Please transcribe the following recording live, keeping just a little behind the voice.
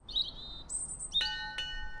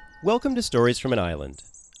Welcome to Stories from an Island.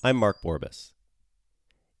 I'm Mark Borbas.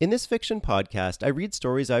 In this fiction podcast, I read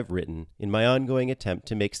stories I've written in my ongoing attempt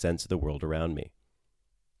to make sense of the world around me.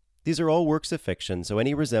 These are all works of fiction, so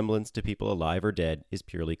any resemblance to people alive or dead is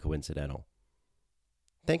purely coincidental.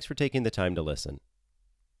 Thanks for taking the time to listen.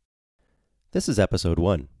 This is episode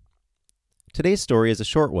 1. Today's story is a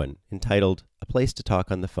short one entitled A Place to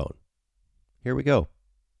Talk on the Phone. Here we go.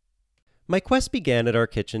 My quest began at our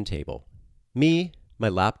kitchen table. Me, my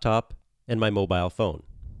laptop, and my mobile phone.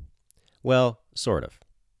 Well, sort of.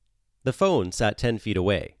 The phone sat 10 feet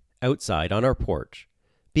away, outside on our porch,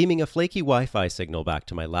 beaming a flaky Wi-Fi signal back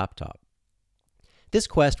to my laptop. This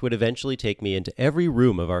quest would eventually take me into every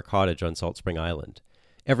room of our cottage on Salt Spring Island,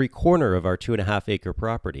 every corner of our 2.5-acre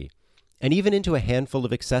property, and even into a handful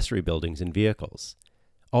of accessory buildings and vehicles,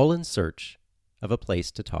 all in search of a place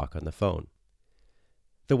to talk on the phone.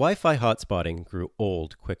 The Wi-Fi hotspotting grew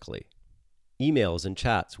old quickly. Emails and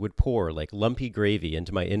chats would pour like lumpy gravy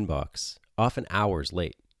into my inbox, often hours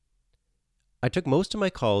late. I took most of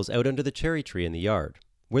my calls out under the cherry tree in the yard,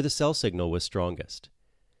 where the cell signal was strongest.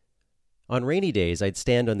 On rainy days, I'd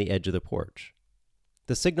stand on the edge of the porch.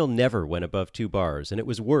 The signal never went above 2 bars, and it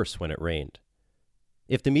was worse when it rained.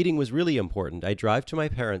 If the meeting was really important, I'd drive to my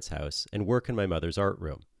parents' house and work in my mother's art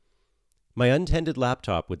room. My untended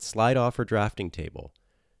laptop would slide off her drafting table,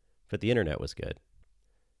 but the internet was good.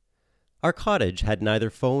 Our cottage had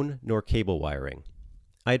neither phone nor cable wiring.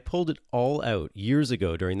 I had pulled it all out years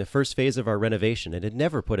ago during the first phase of our renovation and had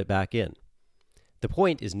never put it back in. The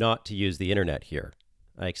point is not to use the internet here,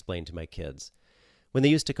 I explained to my kids, when they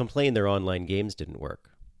used to complain their online games didn't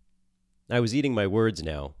work. I was eating my words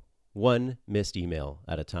now, one missed email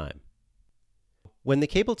at a time. When the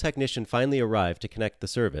cable technician finally arrived to connect the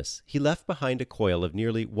service, he left behind a coil of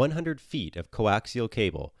nearly 100 feet of coaxial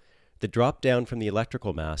cable that dropped down from the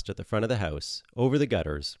electrical mast at the front of the house, over the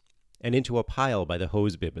gutters, and into a pile by the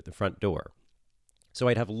hose bib at the front door. So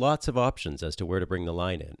I'd have lots of options as to where to bring the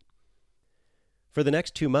line in. For the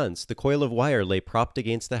next 2 months, the coil of wire lay propped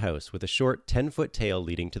against the house with a short 10-foot tail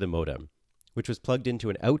leading to the modem, which was plugged into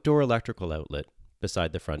an outdoor electrical outlet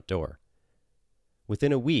beside the front door.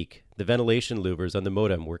 Within a week, the ventilation louvers on the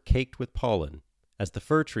modem were caked with pollen as the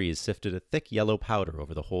fir trees sifted a thick yellow powder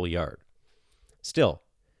over the whole yard. Still,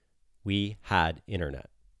 we had internet.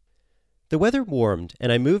 The weather warmed,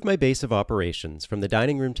 and I moved my base of operations from the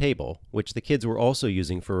dining room table, which the kids were also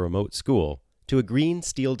using for a remote school, to a green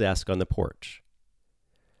steel desk on the porch.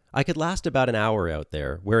 I could last about an hour out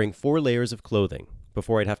there, wearing 4 layers of clothing,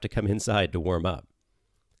 before I'd have to come inside to warm up.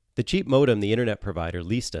 The cheap modem the internet provider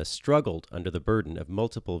leased us struggled under the burden of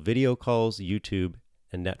multiple video calls, YouTube,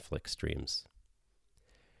 and Netflix streams.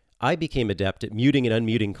 I became adept at muting and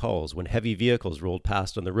unmuting calls when heavy vehicles rolled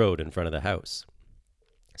past on the road in front of the house.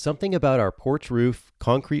 Something about our porch roof,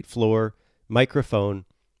 concrete floor, microphone,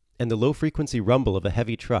 and the low-frequency rumble of a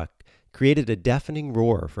heavy truck created a deafening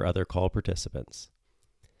roar for other call participants.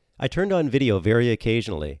 I turned on video very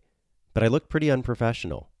occasionally, but I looked pretty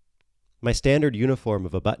unprofessional. My standard uniform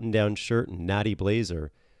of a button-down shirt and natty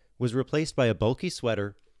blazer was replaced by a bulky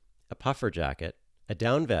sweater, a puffer jacket, a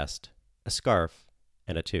down vest, a scarf,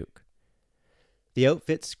 and a toque. The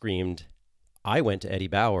outfit screamed, I went to Eddie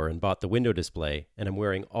Bauer and bought the window display, and I'm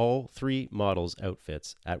wearing all 3 models'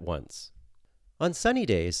 outfits at once. On sunny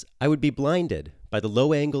days, I would be blinded by the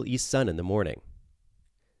low-angle east sun in the morning.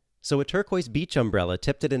 So a turquoise beach umbrella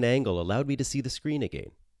tipped at an angle allowed me to see the screen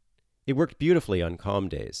again. It worked beautifully on calm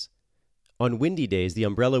days. On windy days, the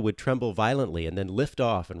umbrella would tremble violently and then lift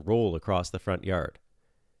off and roll across the front yard.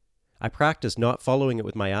 I practiced not following it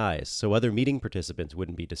with my eyes so other meeting participants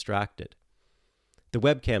wouldn't be distracted. The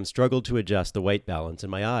webcam struggled to adjust the white balance and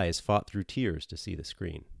my eyes fought through tears to see the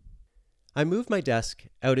screen. I moved my desk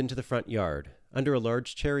out into the front yard under a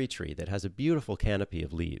large cherry tree that has a beautiful canopy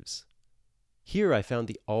of leaves. Here I found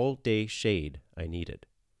the all-day shade I needed.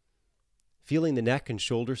 Feeling the neck and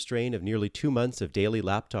shoulder strain of nearly 2 months of daily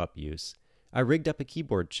laptop use, I rigged up a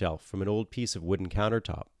keyboard shelf from an old piece of wooden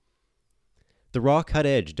countertop. The raw cut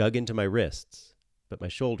edge dug into my wrists, but my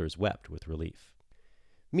shoulders wept with relief.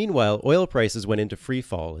 Meanwhile, oil prices went into free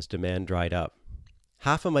fall as demand dried up.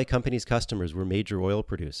 Half of my company's customers were major oil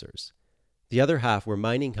producers. The other half were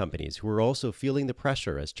mining companies who were also feeling the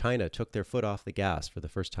pressure as China took their foot off the gas for the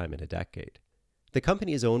first time in a decade. The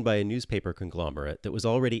company is owned by a newspaper conglomerate that was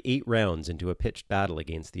already 8 rounds into a pitched battle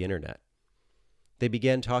against the internet. They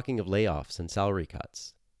began talking of layoffs and salary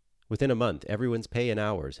cuts. Within a month, everyone's pay and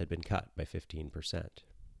hours had been cut by 15%.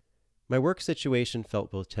 My work situation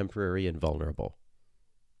felt both temporary and vulnerable.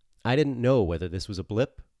 I didn't know whether this was a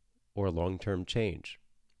blip or a long-term change.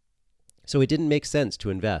 So it didn't make sense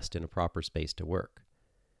to invest in a proper space to work.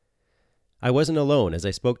 I wasn't alone as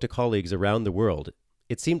I spoke to colleagues around the world.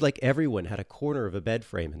 It seemed like everyone had a corner of a bed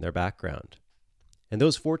frame in their background. And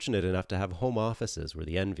those fortunate enough to have home offices were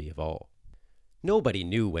the envy of all. Nobody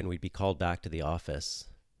knew when we'd be called back to the office.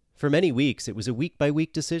 For many weeks, it was a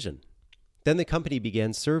week-by-week decision. Then the company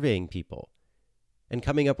began surveying people and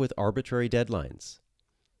coming up with arbitrary deadlines.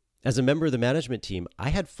 As a member of the management team, I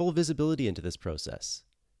had full visibility into this process,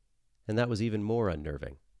 and that was even more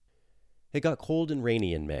unnerving. It got cold and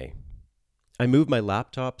rainy in May. I moved my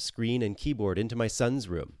laptop, screen, and keyboard into my son's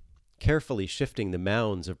room, carefully shifting the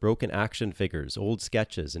mounds of broken action figures, old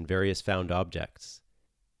sketches, and various found objects.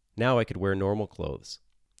 Now I could wear normal clothes.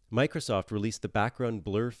 Microsoft released the background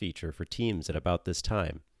blur feature for Teams at about this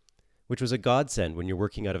time, which was a godsend when you're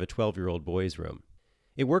working out of a 12-year-old boy's room.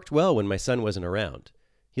 It worked well when my son wasn't around.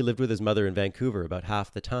 He lived with his mother in Vancouver about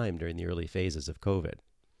half the time during the early phases of COVID.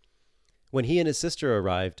 When he and his sister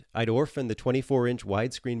arrived, I'd orphaned the 24-inch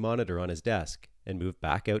widescreen monitor on his desk and moved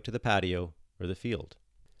back out to the patio or the field.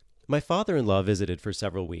 My father-in-law visited for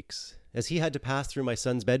several weeks. As he had to pass through my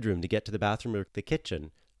son's bedroom to get to the bathroom or the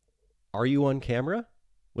kitchen, "Are you on camera?"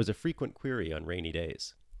 was a frequent query on rainy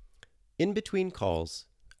days. In between calls,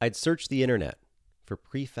 I'd search the internet for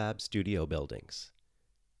prefab studio buildings.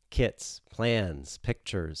 Kits, plans,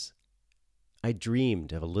 pictures. I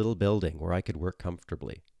dreamed of a little building where I could work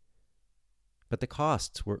comfortably. But the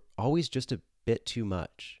costs were always just a bit too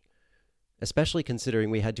much, especially considering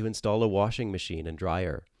we had to install a washing machine and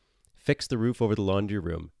dryer, fix the roof over the laundry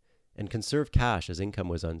room, and conserve cash as income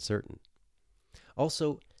was uncertain.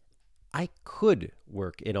 Also, I could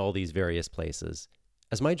work in all these various places,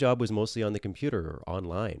 as my job was mostly on the computer or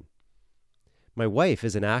online. My wife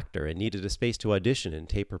is an actor and needed a space to audition and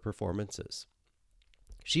tape her performances.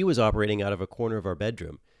 She was operating out of a corner of our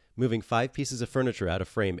bedroom, moving 5 pieces of furniture out of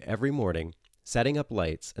frame every morning, setting up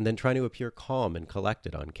lights, and then trying to appear calm and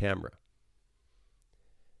collected on camera.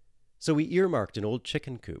 So we earmarked an old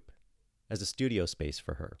chicken coop as a studio space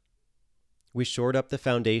for her. We shored up the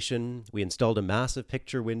foundation, we installed a massive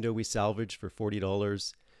picture window we salvaged for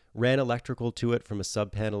 $40, ran electrical to it from a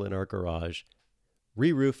sub-panel in our garage,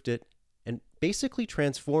 re-roofed it, and basically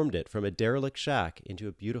transformed it from a derelict shack into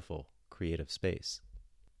a beautiful, creative space.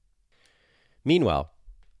 Meanwhile,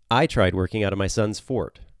 I tried working out of my son's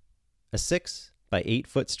fort, a 6 by 8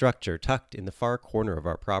 foot structure tucked in the far corner of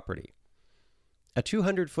our property. A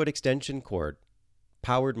 200-foot extension cord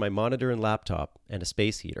powered my monitor and laptop and a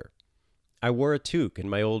space heater. I wore a toque in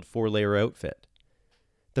my old 4-layer outfit.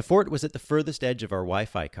 The fort was at the furthest edge of our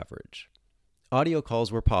Wi-Fi coverage. Audio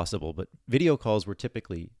calls were possible, but video calls were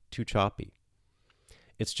typically too choppy.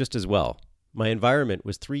 It's just as well. My environment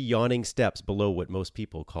was 3 yawning steps below what most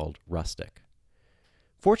people called rustic.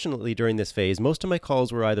 Fortunately, during this phase, most of my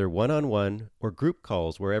calls were either one-on-one or group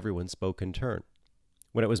calls where everyone spoke in turn.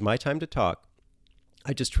 When it was my time to talk,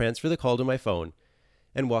 I'd just transfer the call to my phone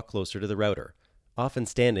and walk closer to the router, often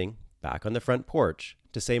standing back on the front porch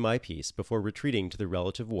to say my piece before retreating to the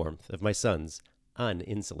relative warmth of my son's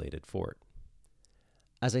uninsulated fort.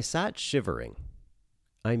 As I sat shivering,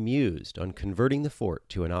 I mused on converting the fort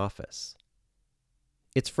to an office.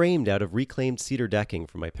 It's framed out of reclaimed cedar decking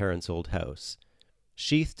from my parents' old house,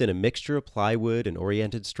 sheathed in a mixture of plywood and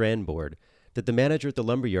oriented strand board that the manager at the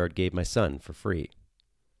lumberyard gave my son for free.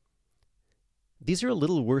 These are a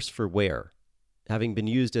little worse for wear, having been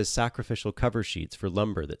used as sacrificial cover sheets for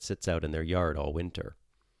lumber that sits out in their yard all winter.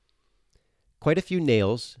 Quite a few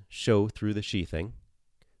nails show through the sheathing.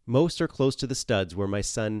 Most are close to the studs where my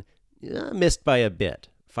son missed by a bit,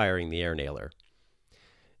 firing the air nailer.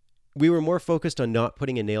 We were more focused on not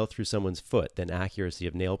putting a nail through someone's foot than accuracy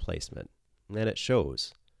of nail placement, and it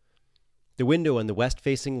shows. The window on the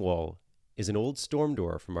west-facing wall is an old storm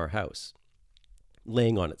door from our house,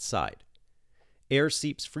 laying on its side. Air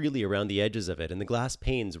seeps freely around the edges of it, and the glass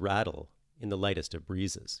panes rattle in the lightest of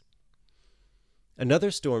breezes.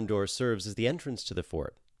 Another storm door serves as the entrance to the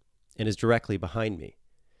fort and is directly behind me.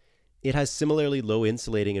 It has similarly low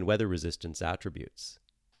insulating and weather resistance attributes.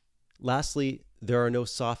 Lastly, there are no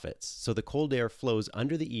soffits, so the cold air flows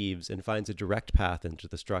under the eaves and finds a direct path into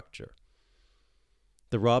the structure.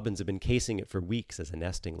 The robins have been casing it for weeks as a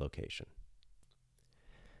nesting location.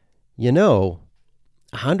 You know,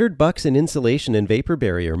 $100 in insulation and vapor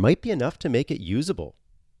barrier might be enough to make it usable,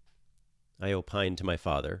 I opined to my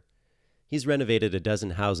father. He's renovated a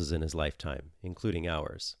dozen houses in his lifetime, including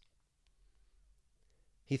ours.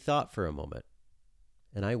 He thought for a moment,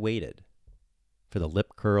 and I waited for the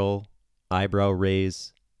lip curl, eyebrow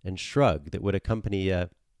raise, and shrug that would accompany a,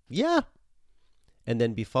 "Yeah," and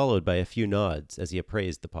then be followed by a few nods as he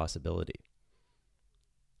appraised the possibility.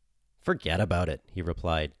 "Forget about it," he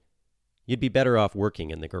replied. "You'd be better off working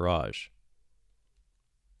in the garage."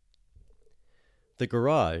 The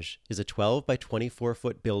garage is a 12 by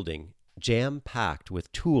 24-foot building jam-packed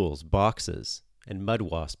with tools, boxes, and mud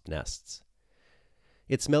wasp nests.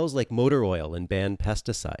 It smells like motor oil and banned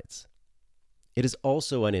pesticides. It is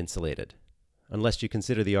also uninsulated, unless you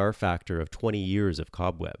consider the R factor of 20 years of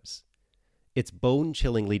cobwebs. It's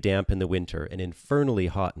bone-chillingly damp in the winter and infernally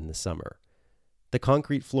hot in the summer. The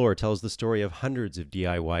concrete floor tells the story of hundreds of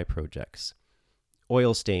DIY projects.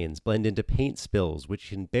 Oil stains blend into paint spills which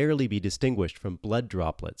can barely be distinguished from blood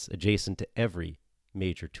droplets adjacent to every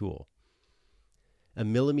major tool. A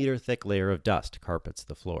millimeter-thick layer of dust carpets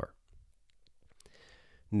the floor.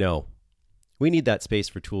 No, we need that space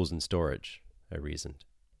for tools and storage, I reasoned.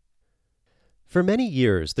 For many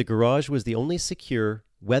years, the garage was the only secure,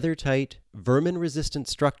 weather-tight, vermin-resistant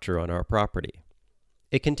structure on our property.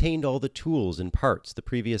 It contained all the tools and parts the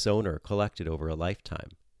previous owner collected over a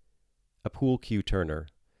lifetime. A pool cue turner,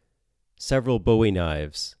 several Bowie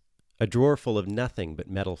knives, a drawer full of nothing but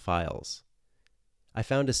metal files. I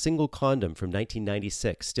found a single condom from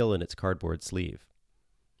 1996 still in its cardboard sleeve.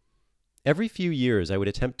 Every few years I would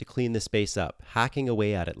attempt to clean the space up, hacking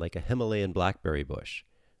away at it like a Himalayan blackberry bush,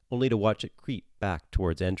 only to watch it creep back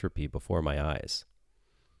towards entropy before my eyes.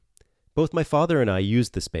 Both my father and I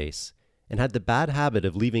used the space, and had the bad habit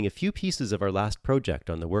of leaving a few pieces of our last project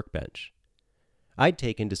on the workbench. I'd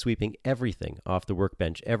taken to sweeping everything off the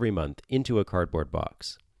workbench every month into a cardboard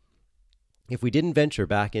box. If we didn't venture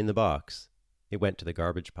back in the box, it went to the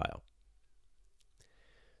garbage pile.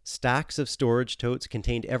 Stacks of storage totes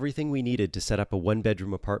contained everything we needed to set up a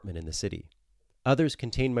one-bedroom apartment in the city. Others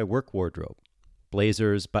contained my work wardrobe,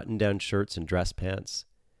 blazers, button-down shirts and dress pants,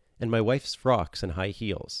 and my wife's frocks and high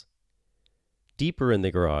heels. Deeper in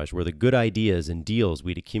the garage were the good ideas and deals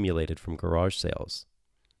we'd accumulated from garage sales.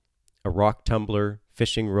 A rock tumbler,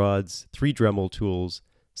 fishing rods, 3 Dremel tools,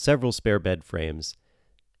 several spare bed frames,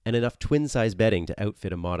 and enough twin-size bedding to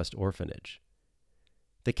outfit a modest orphanage.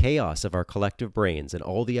 The chaos of our collective brains and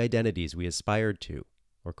all the identities we aspired to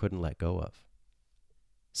or couldn't let go of.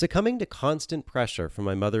 Succumbing to constant pressure from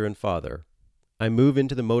my mother and father, I move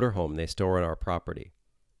into the motorhome they store on our property.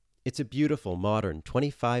 It's a beautiful, modern,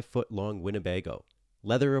 25-foot-long Winnebago,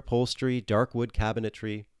 leather upholstery, dark wood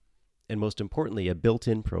cabinetry, and most importantly, a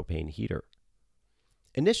built-in propane heater.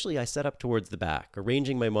 Initially, I set up towards the back,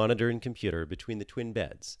 arranging my monitor and computer between the twin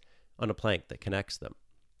beds on a plank that connects them.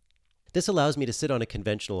 This allows me to sit on a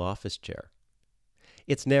conventional office chair.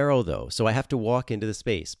 It's narrow, though, so I have to walk into the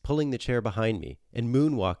space, pulling the chair behind me, and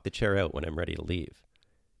moonwalk the chair out when I'm ready to leave.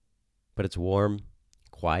 But it's warm,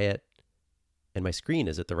 quiet, and my screen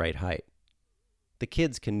is at the right height. The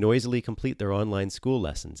kids can noisily complete their online school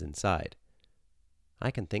lessons inside. I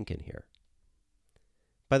can think in here.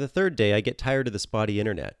 By the 3rd day, I get tired of the spotty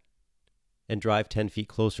internet and drive 10 feet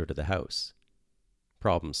closer to the house.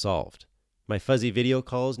 Problem solved. My fuzzy video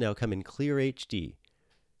calls now come in clear HD.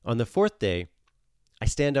 On the 4th day, I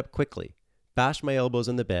stand up quickly, bash my elbows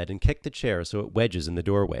on the bed, and kick the chair so it wedges in the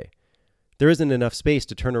doorway. There isn't enough space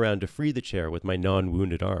to turn around to free the chair with my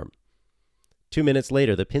non-wounded arm. 2 minutes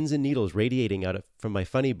later, the pins and needles radiating from my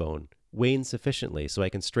funny bone wane sufficiently so I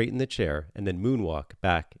can straighten the chair and then moonwalk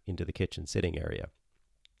back into the kitchen sitting area.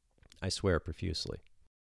 I swear profusely.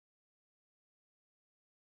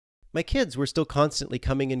 My kids were still constantly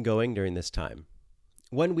coming and going during this time.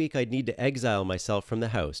 One week I'd need to exile myself from the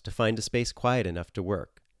house to find a space quiet enough to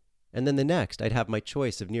work. And then the next I'd have my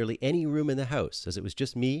choice of nearly any room in the house, as it was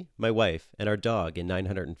just me, my wife, and our dog in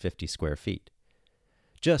 950 square feet.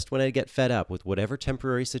 Just when I'd get fed up with whatever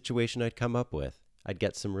temporary situation I'd come up with, I'd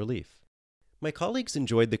get some relief. My colleagues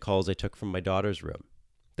enjoyed the calls I took from my daughter's room.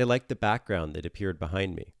 They liked the background that appeared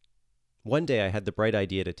behind me. One day I had the bright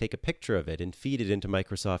idea to take a picture of it and feed it into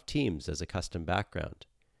Microsoft Teams as a custom background.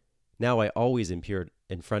 Now I always appeared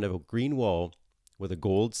in front of a green wall with a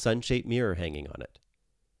gold sun-shaped mirror hanging on it.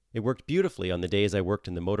 It worked beautifully on the days I worked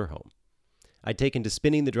in the motorhome. I'd taken to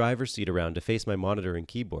spinning the driver's seat around to face my monitor and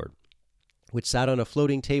keyboard, which sat on a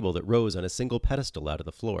floating table that rose on a single pedestal out of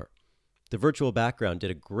the floor. The virtual background did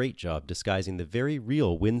a great job disguising the very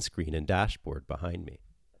real windscreen and dashboard behind me.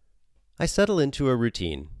 I settle into a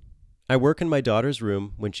routine. I work in my daughter's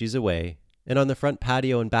room when she's away, and on the front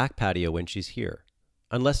patio and back patio when she's here,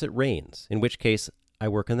 unless it rains, in which case I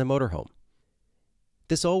work in the motorhome.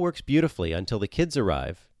 This all works beautifully until the kids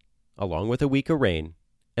arrive, along with a week of rain,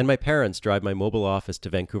 and my parents drive my mobile office to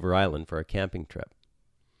Vancouver Island for a camping trip.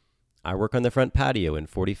 I work on the front patio in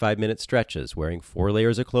 45-minute stretches, wearing 4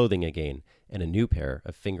 layers of clothing again and a new pair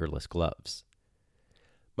of fingerless gloves.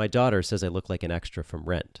 My daughter says I look like an extra from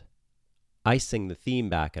Rent. I sing the theme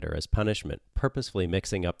back at her as punishment, purposefully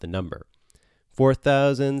mixing up the number.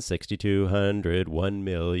 4,6,200,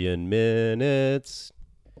 1,000,000 minutes.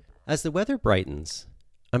 As the weather brightens,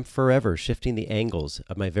 I'm forever shifting the angles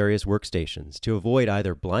of my various workstations to avoid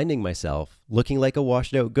either blinding myself, looking like a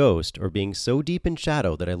washed-out ghost, or being so deep in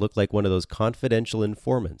shadow that I look like one of those confidential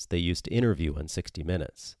informants they used to interview on 60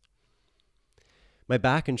 Minutes. My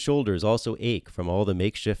back and shoulders also ache from all the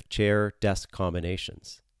makeshift chair-desk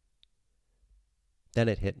combinations. Then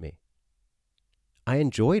it hit me. I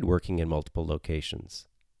enjoyed working in multiple locations.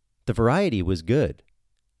 The variety was good.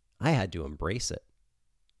 I had to embrace it.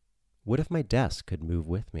 What if my desk could move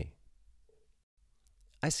with me?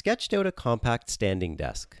 I sketched out a compact standing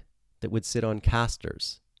desk that would sit on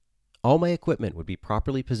casters. All my equipment would be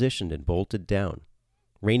properly positioned and bolted down.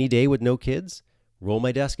 Rainy day with no kids? Roll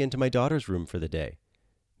my desk into my daughter's room for the day.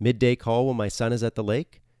 Midday call when my son is at the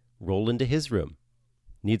lake? Roll into his room.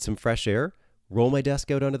 Need some fresh air? Roll my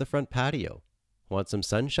desk out onto the front patio. Want some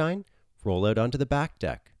sunshine? Roll out onto the back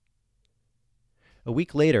deck. A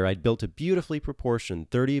week later, I'd built a beautifully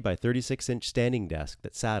proportioned 30 by 36-inch standing desk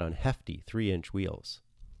that sat on hefty 3-inch wheels.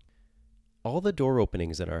 All the door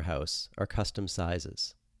openings in our house are custom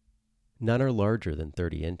sizes. None are larger than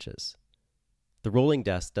 30 inches. The rolling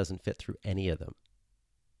desk doesn't fit through any of them.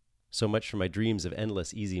 So much for my dreams of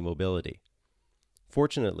endless easy mobility.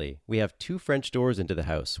 Fortunately, we have 2 French doors into the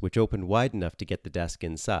house, which open wide enough to get the desk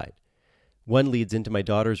inside. One leads into my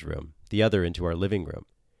daughter's room, the other into our living room.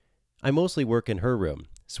 I mostly work in her room,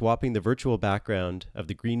 swapping the virtual background of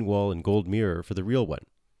the green wall and gold mirror for the real one.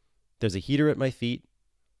 There's a heater at my feet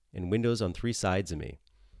and windows on 3 sides of me.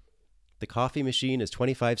 The coffee machine is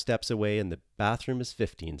 25 steps away and the bathroom is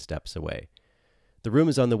 15 steps away. The room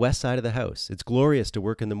is on the west side of the house. It's glorious to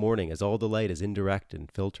work in the morning as all the light is indirect and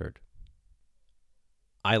filtered.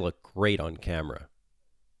 I look great on camera.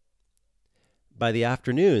 By the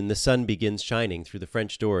afternoon, the sun begins shining through the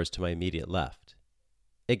French doors to my immediate left.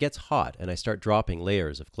 It gets hot and I start dropping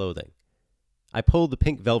layers of clothing. I pull the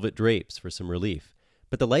pink velvet drapes for some relief,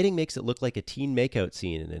 but the lighting makes it look like a teen makeout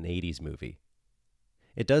scene in an 80s movie.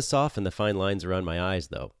 It does soften the fine lines around my eyes,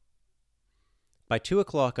 though. By 2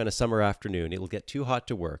 o'clock on a summer afternoon, it will get too hot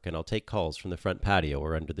to work and I'll take calls from the front patio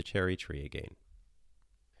or under the cherry tree again.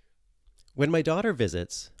 When my daughter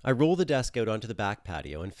visits, I roll the desk out onto the back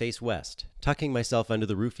patio and face west, tucking myself under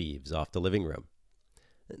the roof eaves off the living room.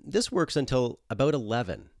 This works until about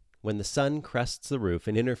 11, when the sun crests the roof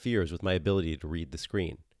and interferes with my ability to read the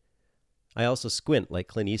screen. I also squint like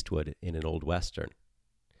Clint Eastwood in an old western.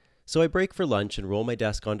 So I break for lunch and roll my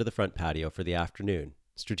desk onto the front patio for the afternoon,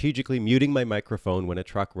 strategically muting my microphone when a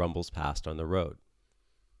truck rumbles past on the road.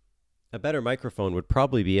 A better microphone would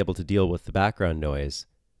probably be able to deal with the background noise,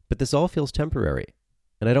 but this all feels temporary,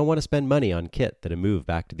 and I don't want to spend money on kit that a move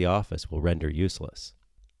back to the office will render useless.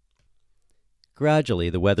 Gradually,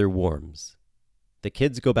 the weather warms. The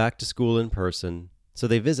kids go back to school in person, so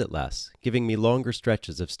they visit less, giving me longer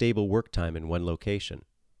stretches of stable work time in one location.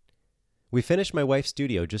 We finish my wife's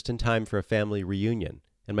studio just in time for a family reunion,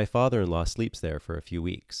 and my father-in-law sleeps there for a few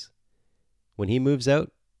weeks. When he moves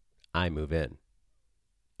out, I move in.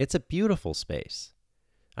 It's a beautiful space.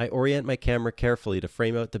 I orient my camera carefully to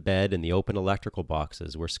frame out the bed and the open electrical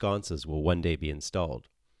boxes where sconces will one day be installed.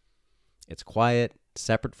 It's quiet,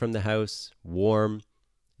 separate from the house, warm,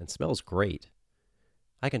 and smells great.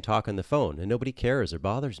 I can talk on the phone and nobody cares or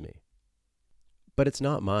bothers me. But it's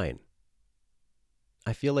not mine.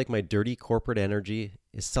 I feel like my dirty corporate energy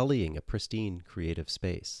is sullying a pristine creative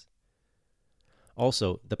space.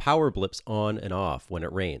 Also, the power blips on and off when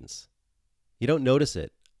it rains. You don't notice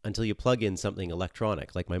it until you plug in something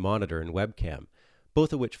electronic like my monitor and webcam,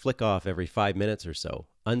 both of which flick off every 5 minutes or so,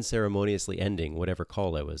 unceremoniously ending whatever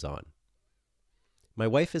call I was on. My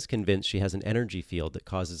wife is convinced she has an energy field that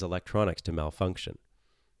causes electronics to malfunction.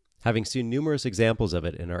 Having seen numerous examples of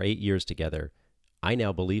it in our 8 years together, I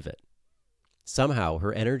now believe it. Somehow,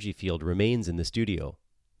 her energy field remains in the studio,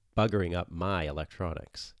 buggering up my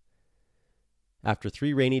electronics. After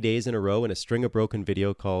 3 rainy days in a row and a string of broken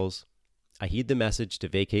video calls, I heed the message to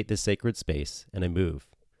vacate this sacred space and I move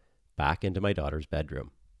back into my daughter's bedroom.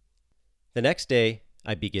 The next day,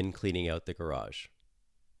 I begin cleaning out the garage.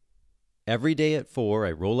 Every day at 4,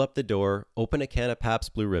 I roll up the door, open a can of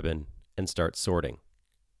Pabst Blue Ribbon, and start sorting.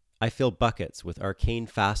 I fill buckets with arcane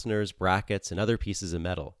fasteners, brackets, and other pieces of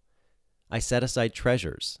metal. I set aside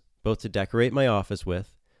treasures, both to decorate my office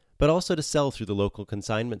with, but also to sell through the local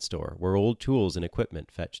consignment store where old tools and equipment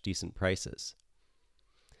fetch decent prices.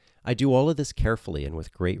 I do all of this carefully and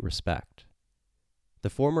with great respect.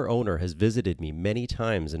 The former owner has visited me many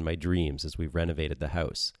times in my dreams as we've renovated the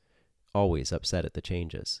house, always upset at the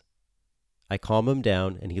changes. I calm him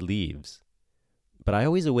down and he leaves, but I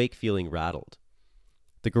always awake feeling rattled.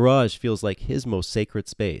 The garage feels like his most sacred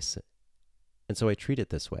space, and so I treat it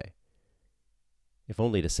this way, if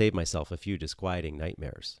only to save myself a few disquieting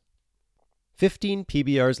nightmares. 15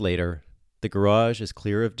 PBRs later, the garage is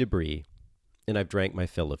clear of debris, and I've drank my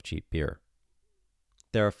fill of cheap beer.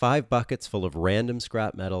 There are 5 buckets full of random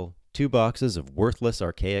scrap metal, 2 boxes of worthless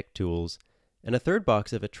archaic tools, and a 3rd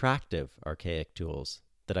box of attractive archaic tools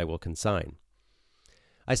that I will consign.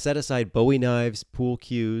 I set aside Bowie knives, pool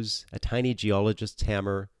cues, a tiny geologist's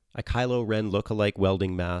hammer, a Kylo Ren look-alike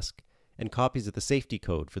welding mask, and copies of the safety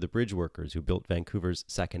code for the bridge workers who built Vancouver's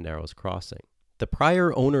Second Narrows Crossing. The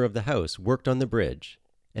prior owner of the house worked on the bridge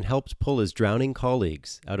and helped pull his drowning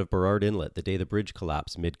colleagues out of Burrard Inlet the day the bridge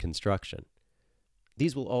collapsed mid-construction.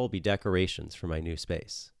 These will all be decorations for my new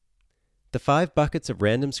space. The 5 buckets of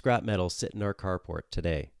random scrap metal sit in our carport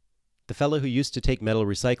today. The fellow who used to take metal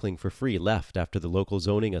recycling for free left after the local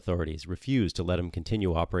zoning authorities refused to let him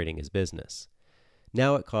continue operating his business.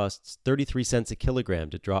 Now it costs 33 cents a kilogram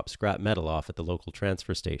to drop scrap metal off at the local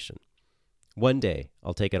transfer station. One day,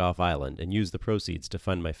 I'll take it off island and use the proceeds to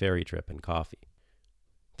fund my ferry trip and coffee.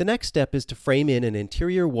 The next step is to frame in an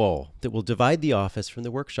interior wall that will divide the office from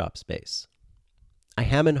the workshop space. I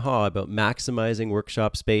hem and haw about maximizing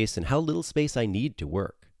workshop space and how little space I need to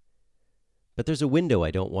work. But there's a window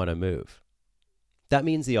I don't want to move. That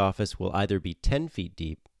means the office will either be 10 feet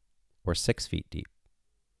deep or 6 feet deep.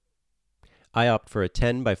 I opt for a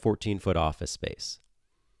 10 by 14 foot office space.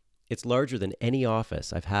 It's larger than any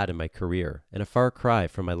office I've had in my career and a far cry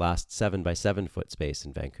from my last 7 by 7 foot space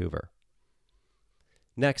in Vancouver.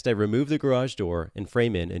 Next, I remove the garage door and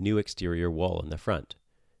frame in a new exterior wall in the front,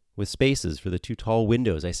 with spaces for the 2 tall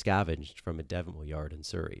windows I scavenged from a Devonville yard in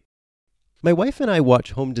Surrey. My wife and I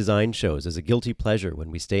watch home design shows as a guilty pleasure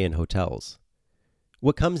when we stay in hotels.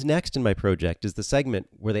 What comes next in my project is the segment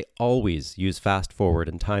where they always use fast forward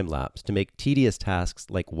and time lapse to make tedious tasks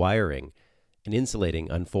like wiring and insulating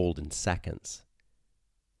unfold in seconds.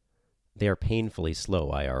 They are painfully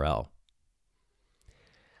slow IRL.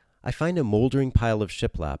 I find a moldering pile of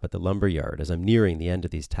shiplap at the lumberyard as I'm nearing the end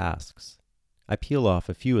of these tasks. I peel off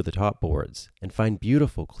a few of the top boards and find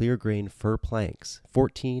beautiful clear-grain fir planks,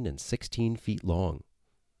 14 and 16 feet long.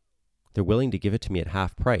 They're willing to give it to me at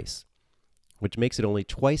half price, which makes it only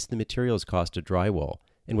twice the materials cost of drywall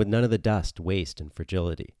and with none of the dust, waste, and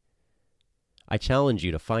fragility. I challenge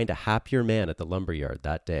you to find a happier man at the lumberyard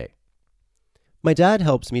that day. My dad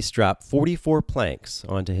helps me strap 44 planks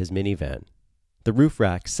onto his minivan. The roof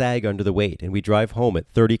racks sag under the weight and we drive home at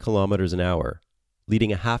 30 kilometers an hour,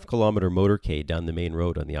 leading a half-kilometer motorcade down the main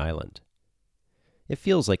road on the island. It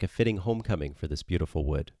feels like a fitting homecoming for this beautiful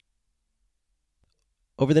wood.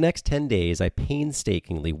 Over the next 10 days, I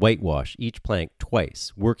painstakingly whitewash each plank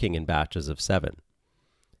twice, working in batches of 7.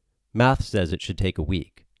 Math says it should take a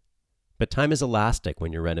week, but time is elastic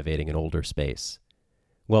when you're renovating an older space.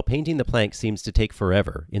 While painting the planks seems to take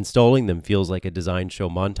forever, installing them feels like a design show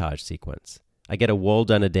montage sequence. I get a wall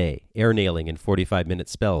done a day, air nailing in 45-minute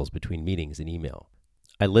spells between meetings and email.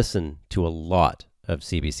 I listen to a lot of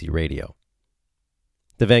CBC radio.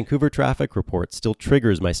 The Vancouver traffic report still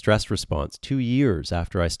triggers my stress response 2 years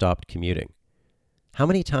after I stopped commuting. How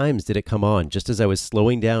many times did it come on just as I was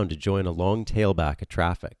slowing down to join a long tailback of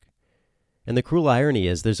traffic? And the cruel irony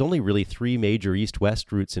is there's only really 3 major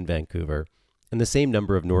east-west routes in Vancouver and the same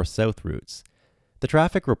number of north-south routes. The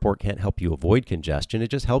traffic report can't help you avoid congestion,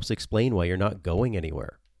 it just helps explain why you're not going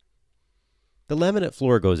anywhere. The laminate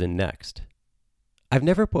floor goes in next. I've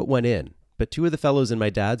never put one in, but 2 of the fellows in my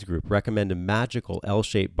dad's group recommend a magical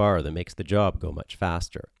L-shaped bar that makes the job go much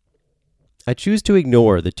faster. I choose to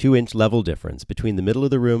ignore the 2-inch level difference between the middle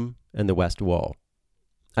of the room and the west wall.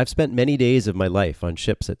 I've spent many days of my life on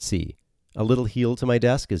ships at sea. A little heel to my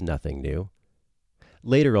desk is nothing new.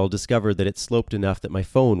 Later I'll discover that it's sloped enough that my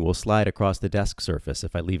phone will slide across the desk surface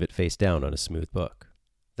if I leave it face down on a smooth book.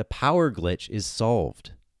 The power glitch is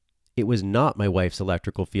solved. It was not my wife's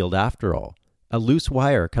electrical field after all. A loose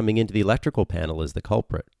wire coming into the electrical panel is the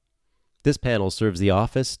culprit. This panel serves the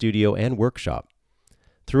office, studio, and workshop.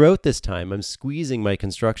 Throughout this time, I'm squeezing my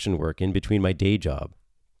construction work in between my day job,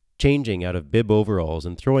 changing out of bib overalls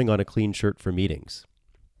and throwing on a clean shirt for meetings.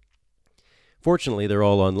 Fortunately, they're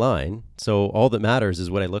all online, so all that matters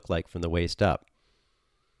is what I look like from the waist up.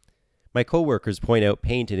 My coworkers point out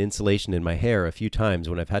paint and insulation in my hair a few times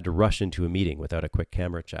when I've had to rush into a meeting without a quick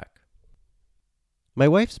camera check. My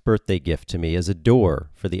wife's birthday gift to me is a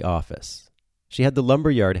door for the office. She had the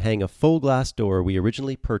lumberyard hang a full glass door we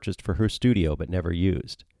originally purchased for her studio but never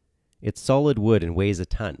used. It's solid wood and weighs a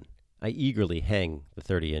ton. I eagerly hang the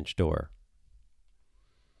 30-inch door.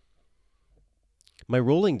 My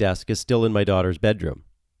rolling desk is still in my daughter's bedroom.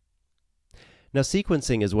 Now,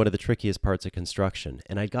 sequencing is one of the trickiest parts of construction,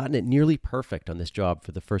 and I'd gotten it nearly perfect on this job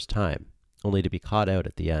for the first time, only to be caught out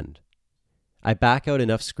at the end. I back out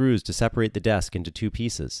enough screws to separate the desk into two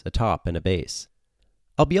pieces, a top and a base.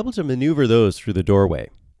 I'll be able to maneuver those through the doorway.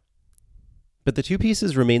 But the two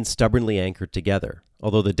pieces remain stubbornly anchored together,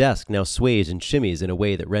 although the desk now sways and shimmies in a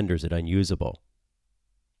way that renders it unusable.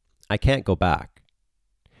 I can't go back.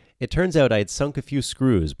 It turns out I had sunk a few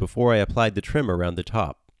screws before I applied the trim around the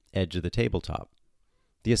top, edge of the tabletop.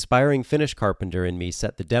 The aspiring finish carpenter in me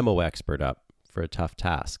set the demo expert up for a tough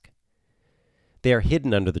task. They are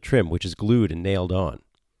hidden under the trim, which is glued and nailed on.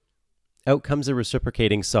 Out comes a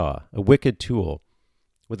reciprocating saw, a wicked tool,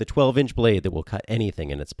 with a 12-inch blade that will cut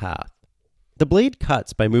anything in its path. The blade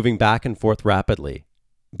cuts by moving back and forth rapidly,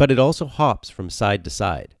 but it also hops from side to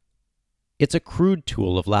side. It's a crude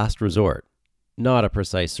tool of last resort, not a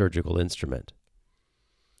precise surgical instrument.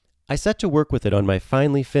 I set to work with it on my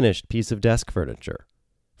finely finished piece of desk furniture.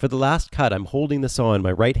 For the last cut, I'm holding the saw in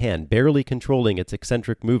my right hand, barely controlling its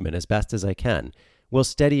eccentric movement as best as I can, while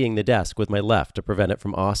steadying the desk with my left to prevent it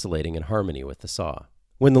from oscillating in harmony with the saw.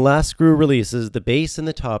 When the last screw releases, the base and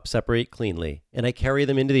the top separate cleanly, and I carry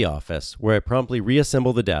them into the office, where I promptly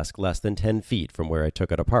reassemble the desk less than 10 feet from where I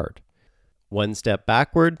took it apart. 1 step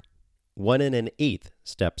backward, 1 1/8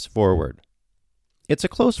 steps forward. It's a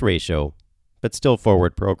close ratio, but still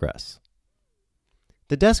forward progress.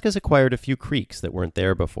 The desk has acquired a few creaks that weren't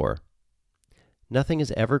there before. Nothing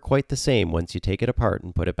is ever quite the same once you take it apart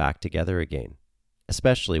and put it back together again,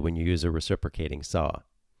 especially when you use a reciprocating saw.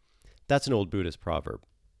 That's an old Buddhist proverb.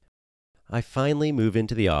 I finally move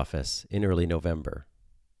into the office in early November.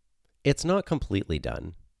 It's not completely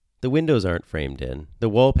done. The windows aren't framed in, the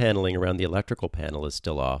wall paneling around the electrical panel is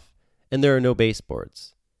still off, and there are no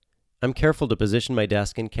baseboards. I'm careful to position my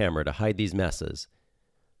desk and camera to hide these messes,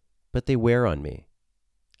 but they wear on me.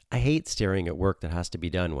 I hate staring at work that has to be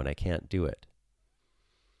done when I can't do it.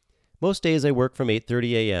 Most days I work from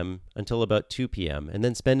 8:30 a.m. until about 2 p.m. and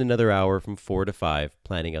then spend another hour from 4 to 5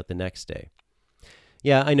 planning out the next day.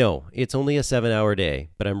 Yeah, I know, it's only a 7-hour day,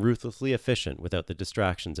 but I'm ruthlessly efficient without the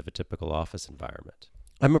distractions of a typical office environment.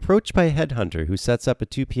 I'm approached by a headhunter who sets up a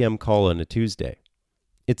 2 p.m. call on a Tuesday.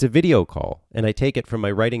 It's a video call, and I take it from my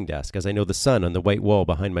writing desk as I know the sun on the white wall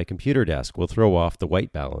behind my computer desk will throw off the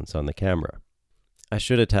white balance on the camera. I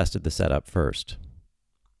should have tested the setup first.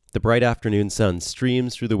 The bright afternoon sun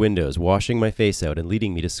streams through the windows, washing my face out and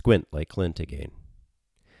leading me to squint like Clint again.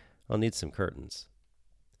 I'll need some curtains.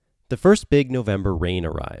 The first big November rain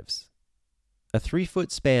arrives. A 3-foot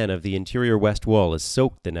span of the interior west wall is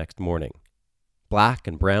soaked the next morning, black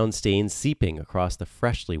and brown stains seeping across the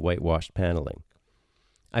freshly whitewashed paneling.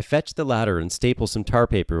 I fetch the ladder and staple some tar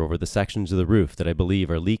paper over the sections of the roof that I believe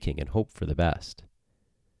are leaking and hope for the best.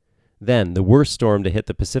 Then, the worst storm to hit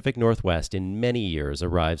the Pacific Northwest in many years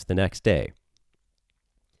arrives the next day.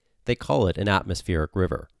 They call it an atmospheric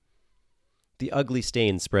river. The ugly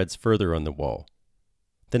stain spreads further on the wall.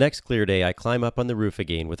 The next clear day, I climb up on the roof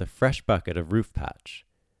again with a fresh bucket of roof patch.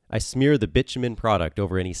 I smear the bitumen product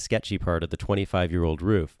over any sketchy part of the 25-year-old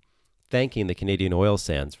roof, thanking the Canadian oil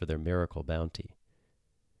sands for their miracle bounty.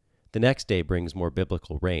 The next day brings more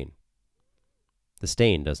biblical rain. The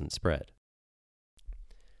stain doesn't spread.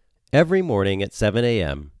 Every morning at 7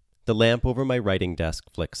 a.m., the lamp over my writing desk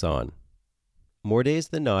flicks on. More days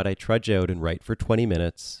than not, I trudge out and write for 20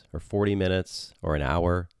 minutes, or 40 minutes, or an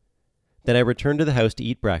hour. Then I return to the house to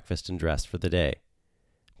eat breakfast and dress for the day.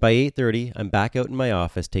 By 8:30, I'm back out in my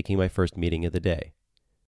office taking my first meeting of the day.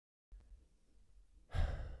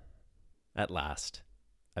 At last,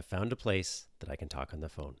 I've found a place that I can talk on the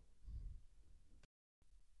phone.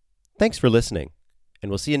 Thanks for listening, and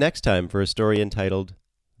we'll see you next time for a story entitled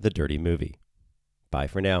The Dirty Movie. Bye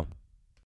for now.